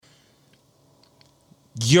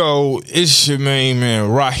Yo, it's your main man,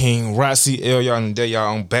 Raheem, Rossi, L, y'all, and day,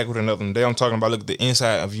 y'all. I'm back with another one. Today I'm talking about, look at the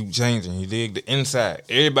inside of you changing. You dig? The inside.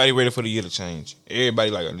 Everybody ready for the year to change.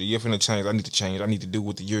 Everybody like, the year finna change. I need to change. I need to do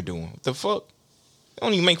what the year doing. What the fuck? It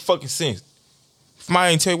don't even make fucking sense. If I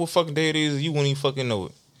ain't tell you what fucking day it is, you wouldn't even fucking know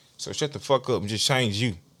it. So shut the fuck up and just change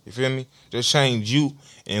you. You feel me? Just change you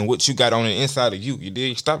and what you got on the inside of you. You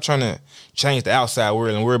dig? Stop trying to change the outside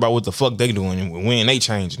world and worry about what the fuck they doing and when they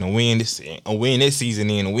changing and when that season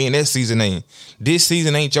in and when that season ain't. This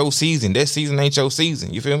season ain't your season. That season ain't your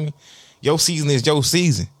season. You feel me? Your season is your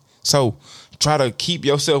season. So try to keep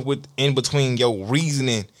yourself in between your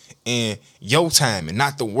reasoning and your time and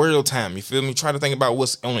not the world time. You feel me? Try to think about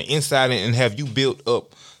what's on the inside and have you built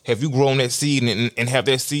up. Have you grown that seed and have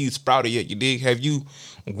that seed sprouted yet? You dig? Have you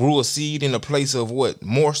grew a seed in a place of what?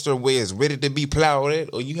 Moisture where it's ready to be plowed at?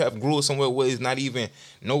 Or you have grew it somewhere where it's not even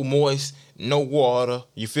no moist, no water,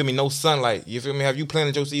 you feel me? No sunlight. You feel me? Have you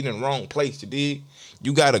planted your seed in the wrong place? You dig?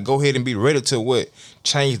 You got to go ahead and be ready to what?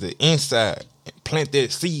 Change the inside. Plant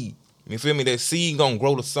that seed. You feel me? That seed gonna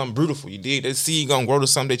grow to something beautiful. You dig? That seed gonna grow to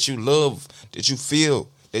something that you love, that you feel,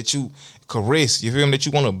 that you caress. You feel me? That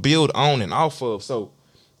you want to build on and off of. So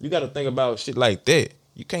you got to think about shit like that.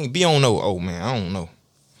 You can't be on no, oh man, I don't know.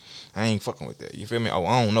 I ain't fucking with that. You feel me? Oh,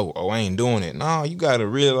 I don't know. Oh, I ain't doing it. No, you got to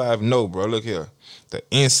real life know, bro. Look here. The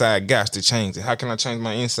inside got to change. And how can I change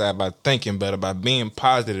my inside? By thinking better, by being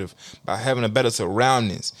positive, by having a better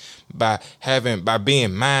surroundings, by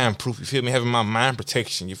being mind proof. You feel me? Having my mind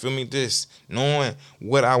protection. You feel me? Just knowing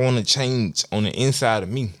what I want to change on the inside of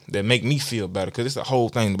me that make me feel better. Because it's the whole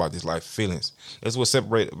thing about this life, feelings. That's what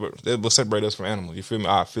separate us from animals. You feel me?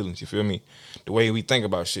 Our feelings. You feel me? The way we think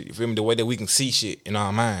about shit. You feel me? The way that we can see shit in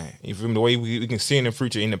our mind. You feel me? The way we can see in the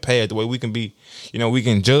future, in the past. The way we can be, we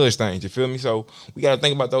can judge things. You feel me? So we got to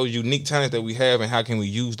think about those unique talents that we have and how can we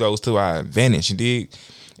use those to our advantage. You dig?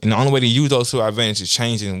 And the only way to use those to our advantage is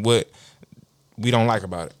changing what we don't like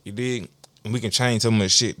about it. You dig? And we can change so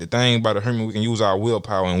much shit. The thing about the human, we can use our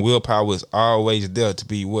willpower. And willpower is always there to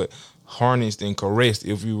be what? Harnessed and caressed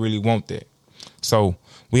if we really want that. So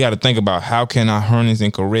we got to think about how can I harness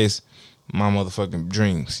and caress my motherfucking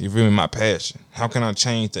dreams. You feel me? My passion. How can I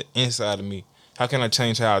change the inside of me? How can I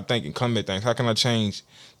change how I think and come at things? How can I change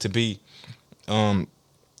to be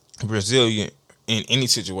resilient in any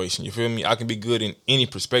situation? You feel me? I can be good in any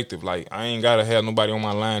perspective. Like I ain't gotta have nobody on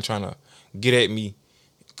my line trying to get at me,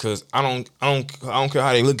 cause I don't care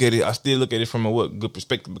how they look at it. I still look at it from a good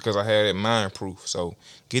perspective because I had that mind proof. So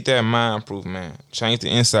get that mind proof, man. Change the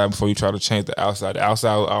inside before you try to change the outside. The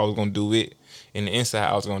outside I was gonna do it, and the inside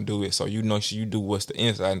I was gonna do it. So you do what's the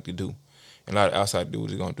inside need to do. And a lot of outside do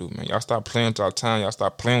what it's gonna do, man. Y'all stop playing with y'all time. Y'all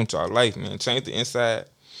stop playing with y'all life, man. Change the inside,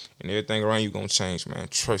 and everything around you gonna change, man.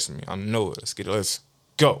 Trust me, I know it. Let's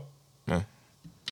go.